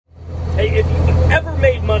Hey, if you've ever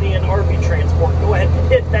made money in RV transport, go ahead and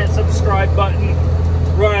hit that subscribe button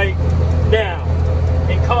right now.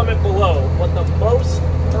 And comment below what the most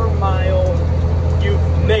per mile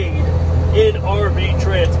you've made in RV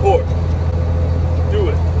transport. Do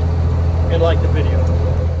it. And like the video.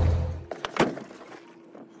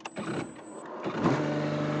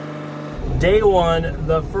 Day one,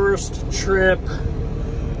 the first trip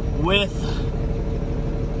with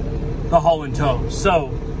the haul and tow.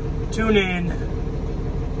 So, tune in.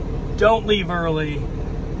 Don't leave early.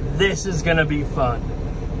 This is gonna be fun.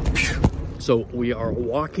 So we are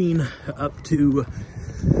walking up to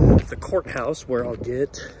the courthouse where I'll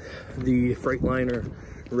get the Freightliner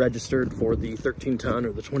registered for the 13-ton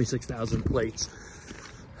or the 26,000 plates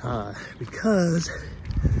because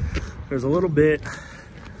there's a little bit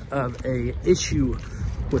of a issue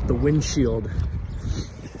with the windshield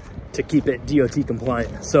to keep it DOT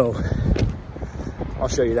compliant. So I'll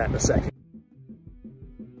show you that in a second.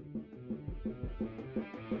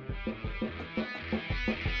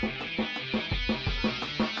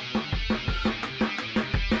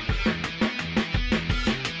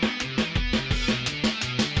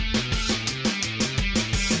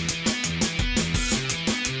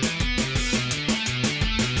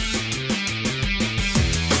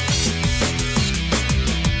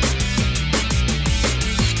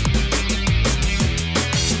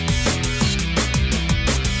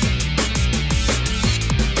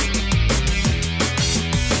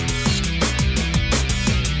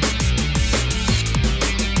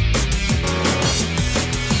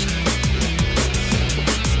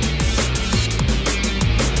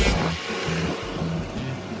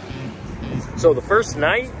 So the first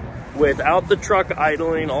night, without the truck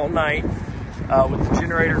idling all night, with the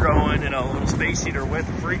generator going and a little space heater went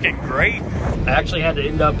freaking great. I actually had to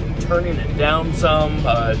end up turning it down some,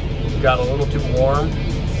 got a little too warm,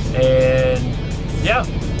 and yeah.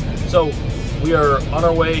 So we are on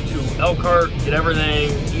our way to Elkhart, get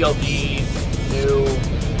everything, ELD, new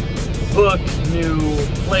hook, new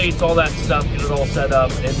plates, all that stuff, get it all set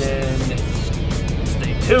up, and then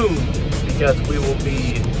stay tuned because we will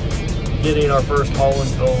be getting our first haul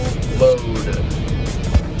and tow load.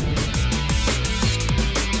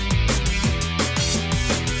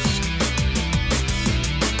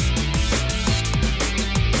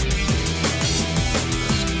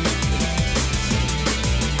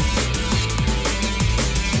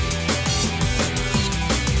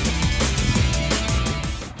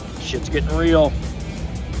 Shit's getting real.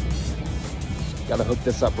 Gotta hook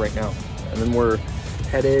this up right now. And then we're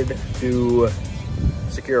headed to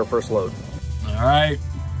secure our first load. All right,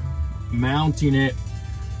 mounting it.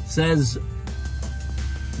 Says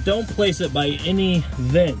don't place it by any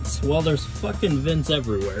vents. Well, there's fucking vents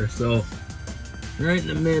everywhere, so right in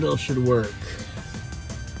the middle should work.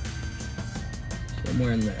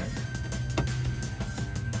 Somewhere in there.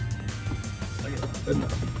 Good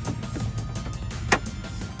enough.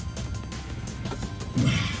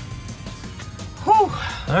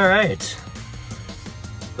 Whew. All right,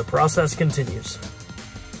 the process continues.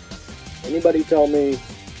 Anybody tell me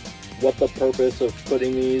what the purpose of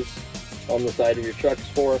putting these on the side of your truck is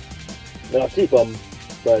for? I mean, I'll keep them,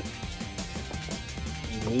 but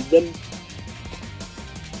you need them?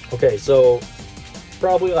 Okay, so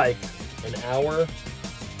probably like an hour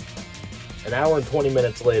and 20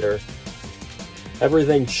 minutes later,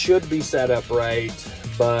 everything should be set up right,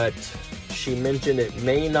 but she mentioned it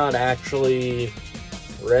may not actually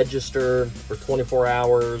register for 24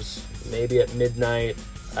 hours, maybe at midnight.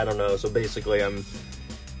 I don't know. So basically I'm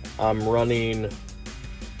running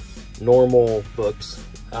normal books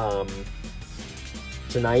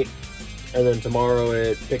tonight, and then tomorrow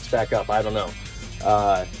it picks back up. I don't know.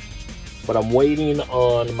 But I'm waiting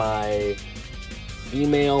on my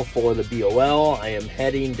email for the BOL. I am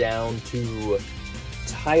heading down to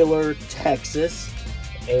Tyler, Texas,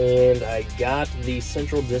 and I got the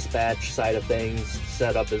central dispatch side of things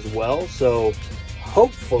set up as well. So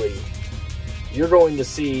hopefully you're going to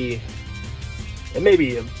see, and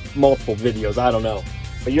maybe multiple videos, I don't know,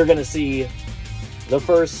 but you're going to see the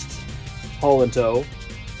first haul and tow,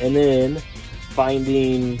 and then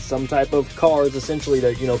finding some type of cars essentially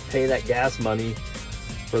to, you know, pay that gas money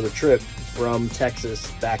for the trip from Texas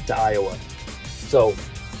back to Iowa. So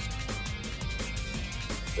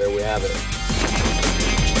there we have it.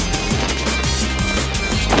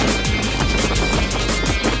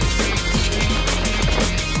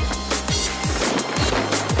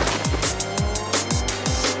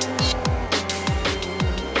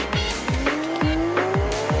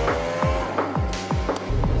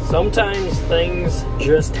 Sometimes things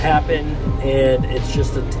just happen, and it's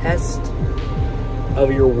just a test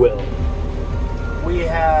of your will. we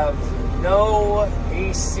have no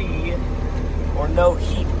AC or no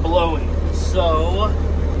heat blowing. So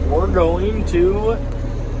we're going to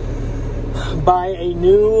buy a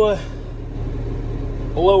new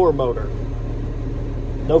blower motor.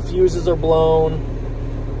 No fuses are blown.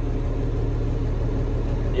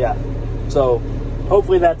 Yeah, so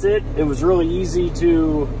hopefully that's it. It was really easy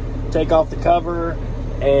to take off the cover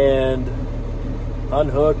and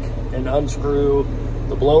unhook and unscrew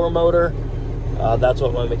the blower motor. That's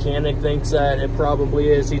what my mechanic thinks that it probably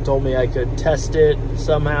is. He told me I could test it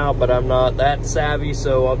somehow, but I'm not that savvy,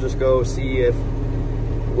 so I'll just go see if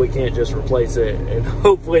we can't just replace it, and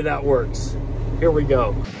hopefully that works. Here we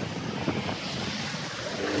go.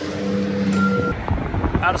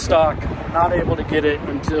 Out of stock, not able to get it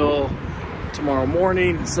until tomorrow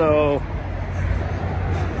morning, so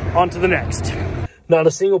on to the next. Not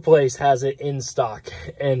a single place has it in stock,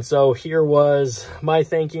 and so here was my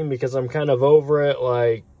thinking, because I'm kind of over it,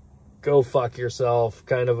 like, go fuck yourself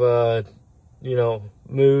kind of a, you know,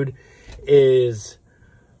 mood, is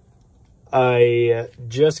I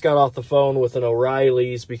just got off the phone with an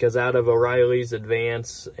O'Reilly's, because out of O'Reilly's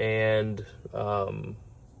Advance and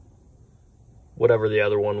whatever the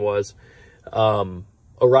other one was,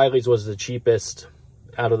 O'Reilly's was the cheapest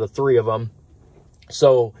out of the three of them.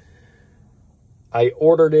 So I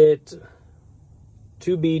ordered it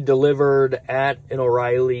to be delivered at an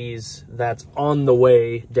O'Reilly's that's on the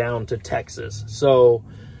way down to Texas. So,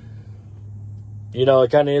 you know,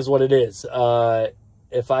 it kind of is what it is.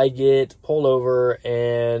 If I get pulled over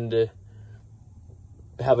and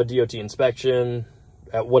have a DOT inspection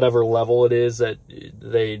at whatever level it is that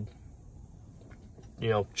they, you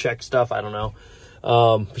know, check stuff, I don't know.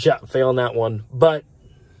 Yeah, failing that one. But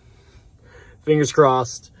fingers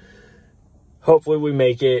crossed. Hopefully we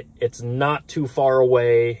make it. It's not too far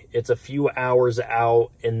away. It's a few hours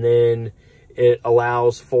out, and then it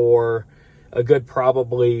allows for a good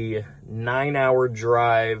probably 9-hour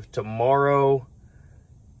drive tomorrow,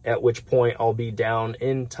 at which point I'll be down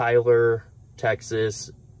in Tyler,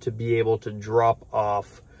 Texas, to be able to drop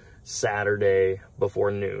off Saturday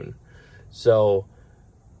before noon. So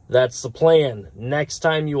that's the plan. Next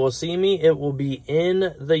time you will see me, it will be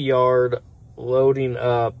in the yard loading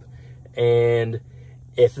up. And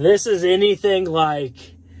if this is anything like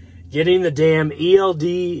getting the damn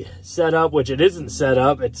ELD set up, which it isn't set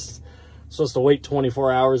up, it's supposed to wait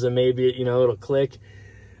 24 hours and maybe, you know, it'll click.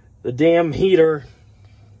 The damn heater,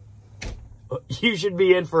 you should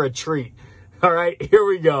be in for a treat. All right, here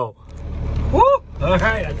we go. Woo! All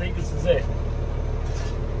right, I think this is it.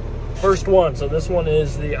 First one. So this one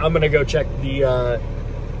is the, I'm gonna go check the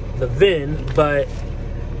VIN, but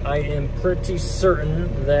I am pretty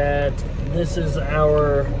certain that this is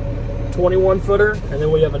our 21 footer, and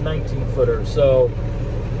then we have a 19 footer. So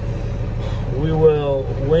we will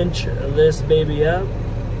winch this baby up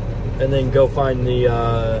and then go find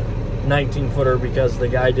the 19 footer, because the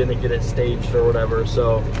guy didn't get it staged or whatever,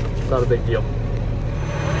 so it's not a big deal.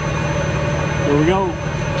 Here we go.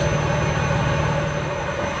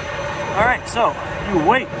 All right, so you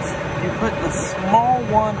wait. You put the small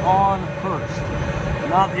one on first,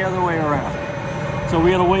 not the other way around. So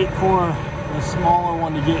we gotta wait for the smaller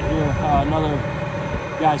one to get here. Another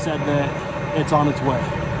guy said that it's on its way.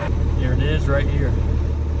 There it is, right here.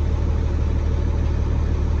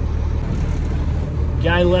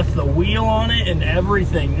 Guy left the wheel on it and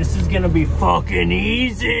everything. This is gonna be fucking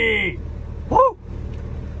easy. Woo!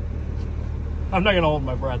 I'm not gonna hold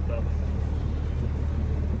my breath though.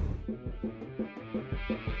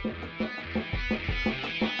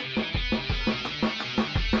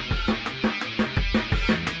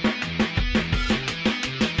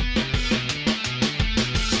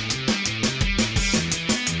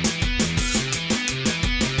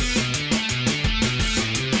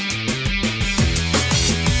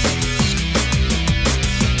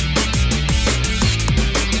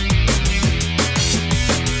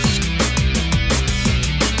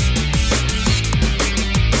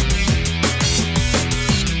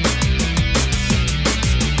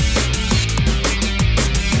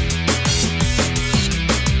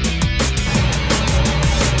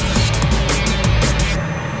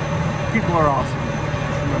 People are awesome.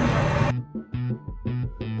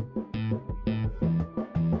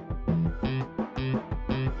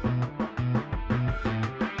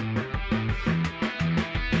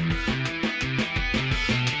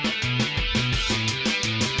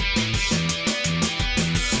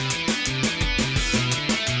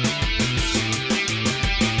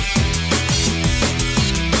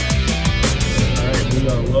 Alright, we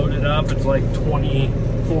are loaded up. It's like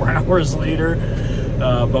 24 hours later.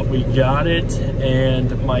 but we got it,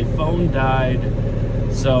 and my phone died,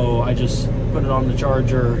 so I just put it on the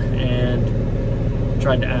charger and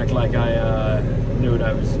tried to act like I knew what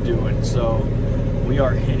I was doing. So we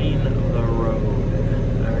are hitting the road.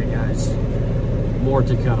 All right, guys, more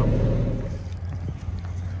to come.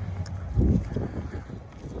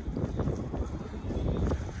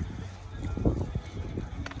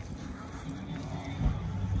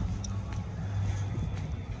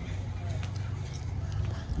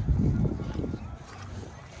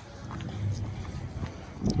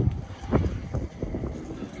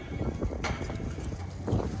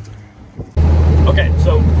 Okay,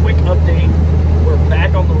 so quick update. We're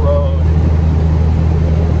back on the road.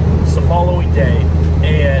 It's the following day,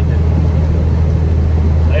 and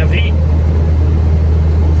I have heat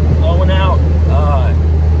blowing out.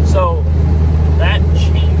 So that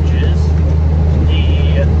changes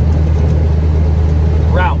the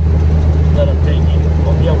route that I'm taking.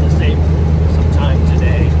 I'll be able to save some time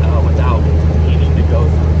today without needing to go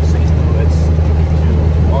through St. Louis to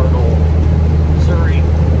Arnold, Missouri.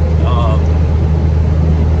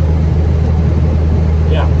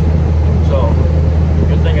 Yeah, so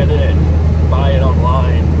good thing I didn't buy it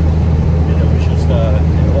online, and it was just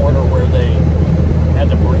an order where they had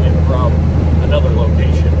to bring it from another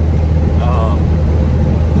location.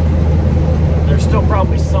 There's still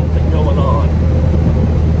probably something going on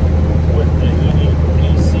with the heating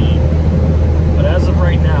AC, but as of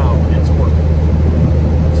right now, it's working.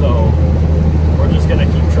 So we're just gonna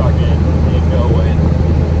keep trucking and going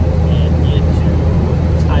and get to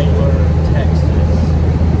Tyler, Texas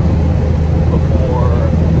before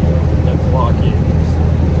the clock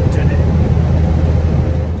ends today.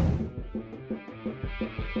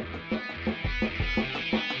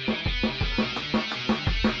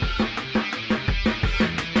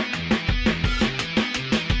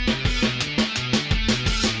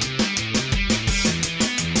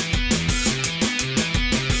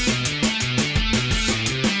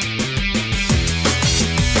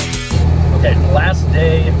 Okay, last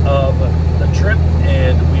day of the trip,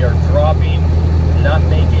 and we are dropping. Did not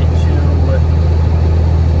make it to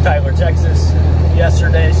Tyler, Texas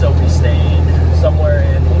yesterday, so we stayed somewhere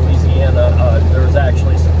in Louisiana. There was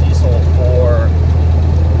actually some diesel for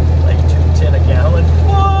like $2.10 a gallon.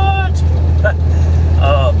 What?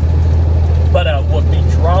 But we'll be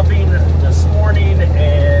dropping this morning,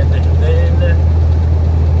 and then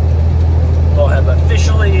we'll have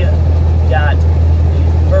officially got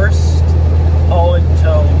the first haul and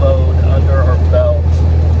tow load under our belt,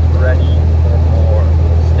 ready for more.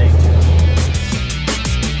 Stay tuned.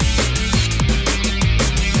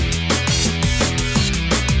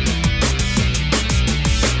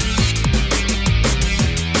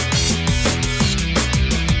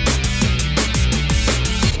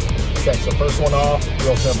 Okay, so first one off,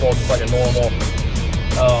 real simple, just like a normal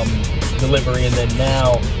delivery, and then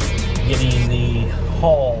now getting the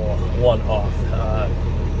haul one off.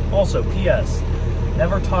 Also, P.S.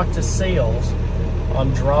 never talk to sales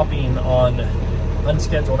on dropping on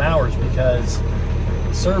unscheduled hours, because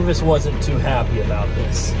service wasn't too happy about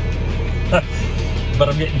this. But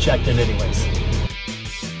I'm getting checked in anyways.